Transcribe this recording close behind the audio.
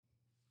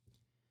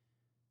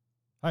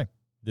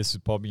This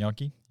is Paul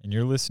Bianchi, and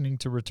you're listening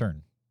to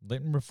Return,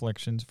 Lenten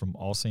Reflections from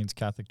All Saints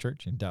Catholic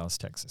Church in Dallas,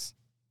 Texas.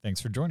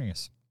 Thanks for joining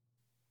us.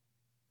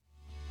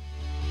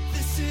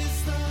 This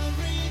is the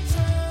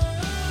return.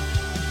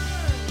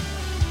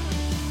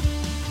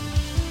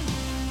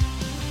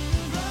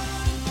 Running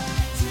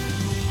back to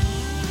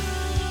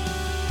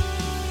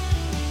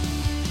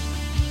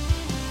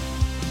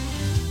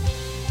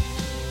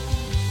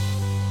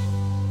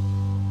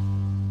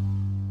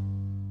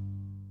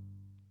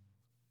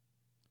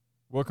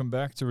Welcome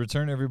back to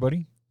Return,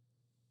 everybody.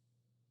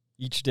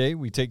 Each day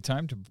we take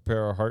time to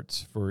prepare our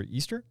hearts for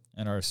Easter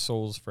and our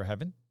souls for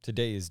heaven.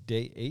 Today is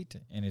day 8,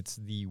 and it's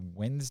the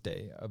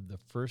Wednesday of the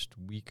first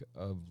week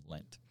of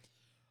Lent.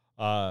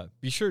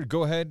 Be sure to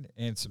go ahead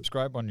and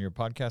subscribe on your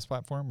podcast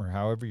platform or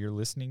however you're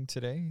listening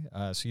today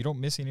so you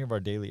don't miss any of our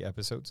daily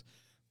episodes.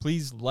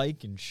 Please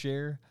like and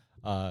share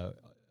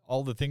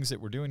all the things that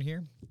we're doing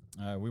here.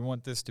 We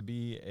want this to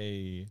be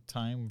a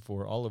time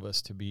for all of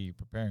us to be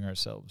preparing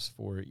ourselves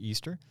for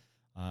Easter.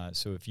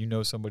 So if you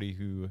know somebody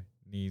who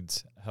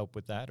needs help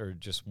with that or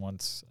just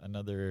wants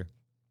another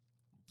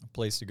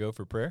place to go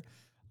for prayer,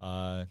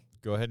 go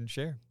ahead and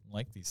share,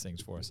 like these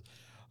things for us.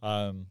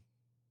 I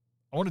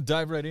want to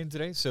dive right in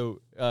today.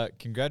 So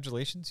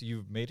congratulations,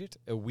 you've made it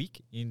a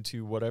week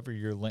into whatever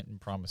your Lenten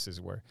promises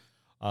were.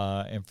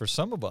 And for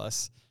some of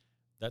us,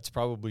 that's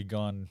probably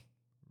gone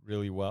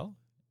really well.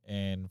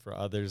 And for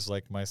others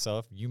like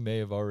myself, you may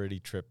have already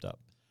tripped up.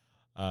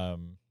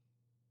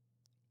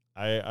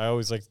 I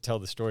always like to tell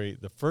the story.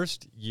 The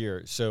first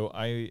year, so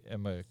I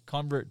am a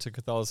convert to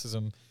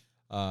Catholicism.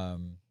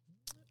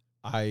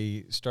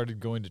 I started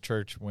going to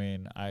church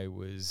when I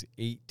was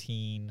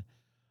 18.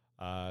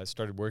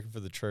 Started working for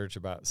the church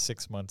about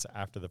 6 months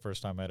after the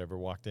first time I'd ever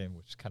walked in,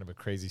 which is kind of a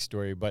crazy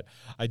story. But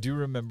I do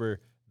remember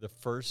the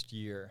first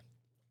year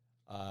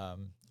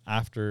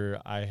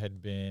after I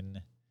had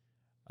been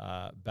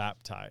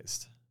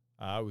baptized.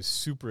 I was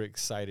super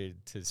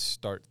excited to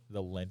start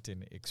the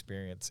Lenten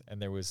experience, and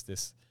there was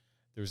this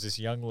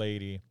young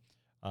lady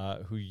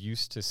who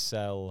used to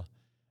sell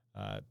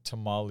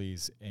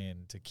tamales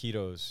and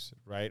taquitos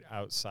right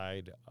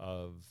outside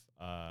of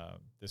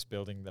this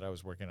building that I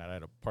was working at. I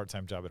had a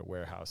part-time job at a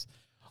warehouse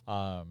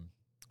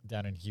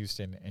down in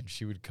Houston, and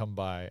she would come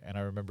by, and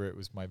I remember it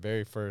was my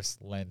very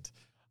first Lent.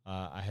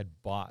 I had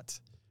bought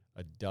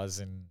a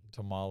dozen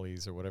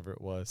tamales or whatever it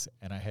was,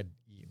 and I had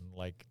eaten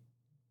like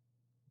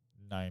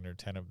 9 or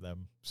 10 of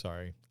them.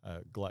 Sorry,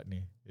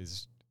 gluttony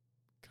is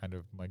kind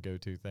of my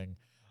go-to thing.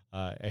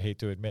 I hate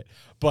to admit,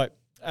 but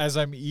as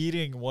I'm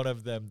eating one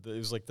of them, it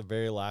was like the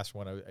very last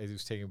one. I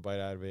was taking a bite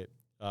out of it,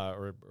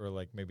 or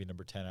like maybe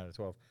number 10 out of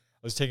 12.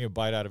 I was taking a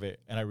bite out of it,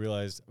 and I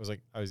realized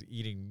I was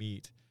eating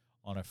meat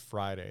on a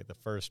Friday, the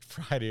first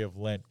Friday of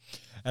Lent,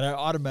 and I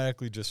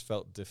automatically just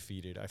felt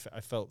defeated.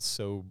 I felt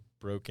so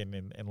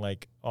broken and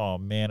like, oh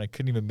man, I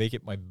couldn't even make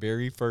it my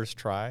very first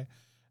try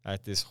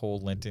at this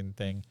whole Lenten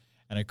thing,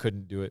 and I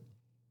couldn't do it.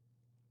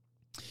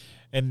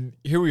 And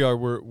here we are,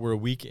 we're a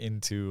week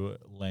into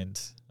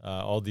Lent,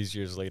 all these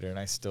years later, and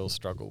I still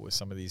struggle with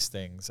some of these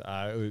things.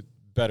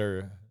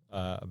 Better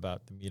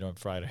about the meat on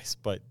Fridays,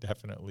 but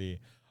definitely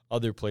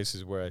other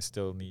places where I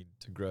still need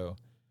to grow.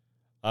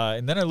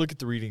 And then I look at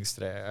the readings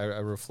today. I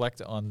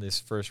reflect on this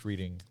first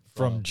reading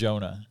from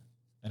Jonah,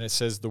 and it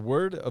says, "The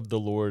word of the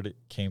Lord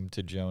came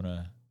to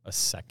Jonah a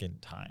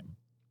second time."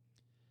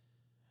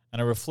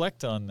 And I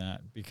reflect on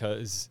that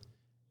because,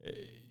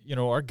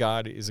 our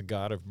God is a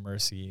God of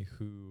mercy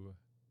who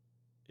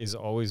is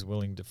always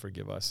willing to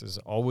forgive us, is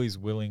always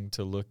willing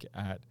to look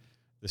at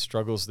the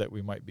struggles that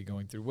we might be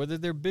going through, whether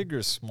they're big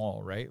or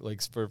small, right?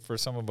 Like for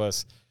some of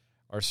us,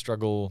 our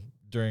struggle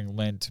during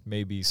Lent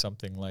may be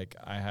something like,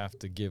 I have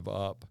to give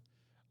up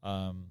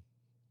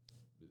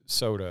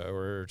soda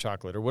or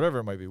chocolate or whatever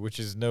it might be, which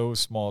is no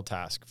small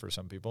task for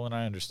some people, and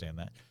I understand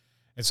that.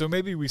 And so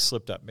maybe we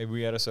slipped up. Maybe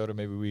we had a soda.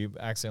 Maybe we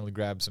accidentally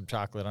grabbed some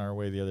chocolate on our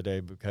way the other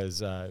day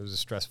because it was a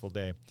stressful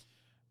day.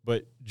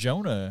 But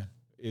Jonah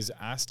is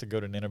asked to go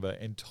to Nineveh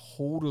and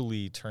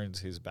totally turns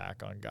his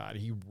back on God.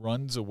 He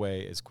runs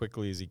away as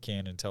quickly as he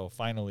can until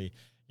finally,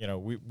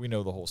 we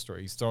know the whole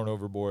story. He's thrown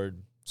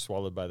overboard,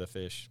 swallowed by the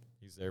fish.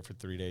 He's there for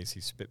 3 days.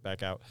 He's spit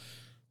back out.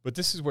 But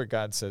this is where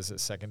God says a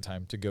second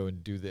time to go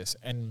and do this.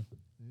 And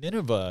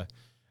Nineveh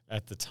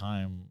at the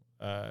time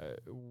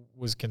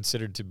was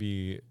considered to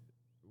be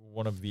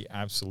one of the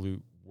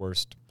absolute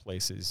worst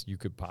places you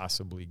could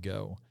possibly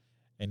go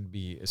and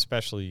be,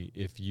 especially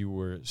if you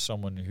were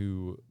someone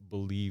who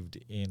believed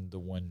in the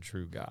one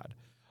true God.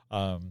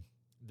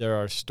 There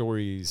are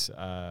stories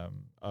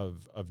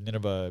of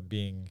Nineveh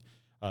being,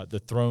 the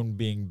throne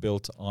being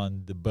built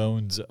on the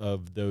bones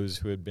of those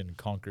who had been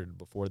conquered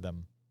before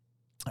them.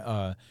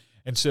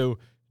 And so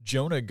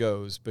Jonah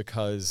goes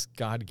because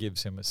God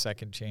gives him a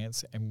second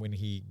chance, and when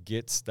he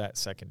gets that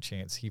second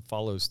chance, he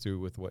follows through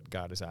with what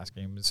God is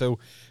asking him. And so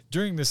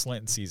during this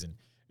Lenten season,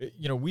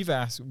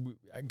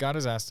 God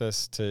has asked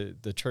us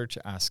the church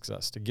asks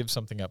us to give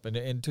something up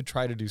and to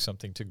try to do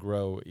something to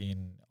grow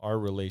in our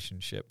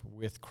relationship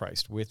with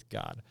Christ, with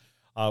God.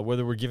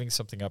 whether we're giving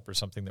something up or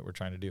something that we're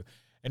trying to do.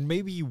 And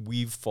maybe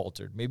we've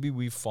faltered. Maybe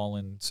we've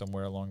fallen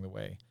somewhere along the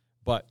way.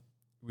 But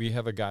we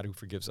have a God who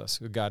forgives us,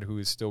 a God who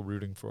is still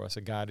rooting for us,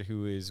 a God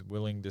who is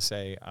willing to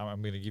say,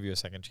 I'm going to give you a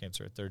second chance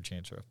or a third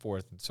chance or a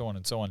fourth, and so on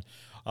and so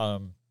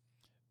on.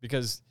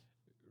 Because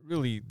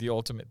really the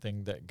ultimate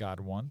thing that God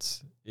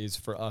wants is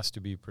for us to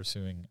be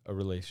pursuing a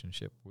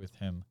relationship with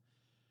him.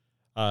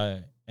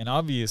 And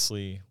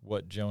obviously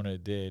what Jonah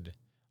did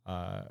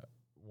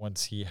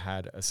once he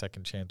had a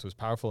second chance was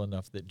powerful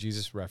enough that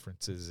Jesus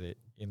references it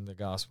in the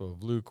Gospel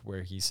of Luke,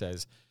 where he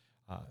says,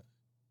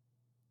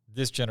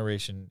 this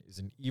generation is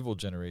an evil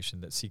generation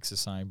that seeks a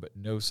sign, but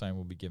no sign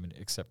will be given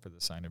except for the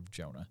sign of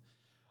Jonah.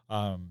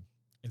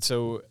 And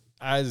so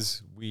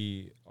as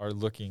we are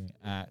looking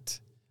at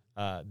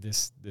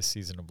this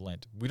season of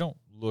Lent, we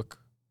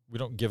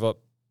don't give up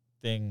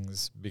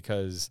things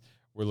because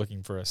we're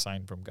looking for a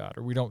sign from God,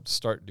 or we don't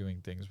start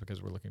doing things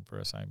because we're looking for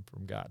a sign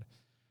from God.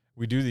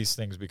 We do these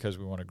things because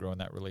we want to grow in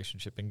that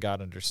relationship, and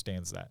God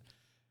understands that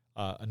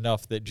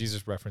enough that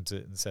Jesus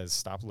references it and says,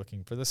 stop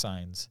looking for the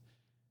signs.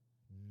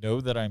 Know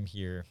that I'm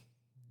here.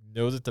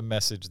 Know that the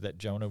message that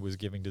Jonah was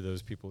giving to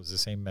those people is the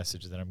same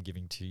message that I'm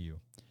giving to you.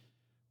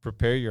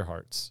 Prepare your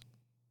hearts.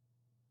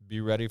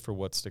 Be ready for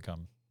what's to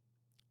come.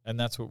 And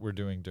that's what we're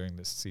doing during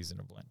this season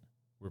of Lent.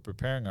 We're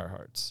preparing our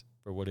hearts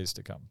for what is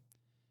to come.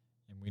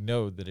 And we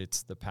know that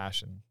it's the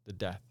passion, the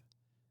death,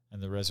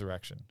 and the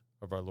resurrection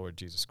of our Lord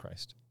Jesus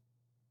Christ.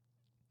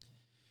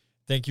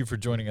 Thank you for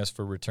joining us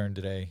for Return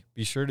today.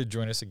 Be sure to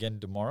join us again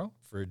tomorrow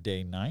for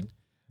day 9.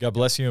 God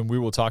bless you, and we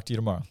will talk to you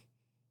tomorrow.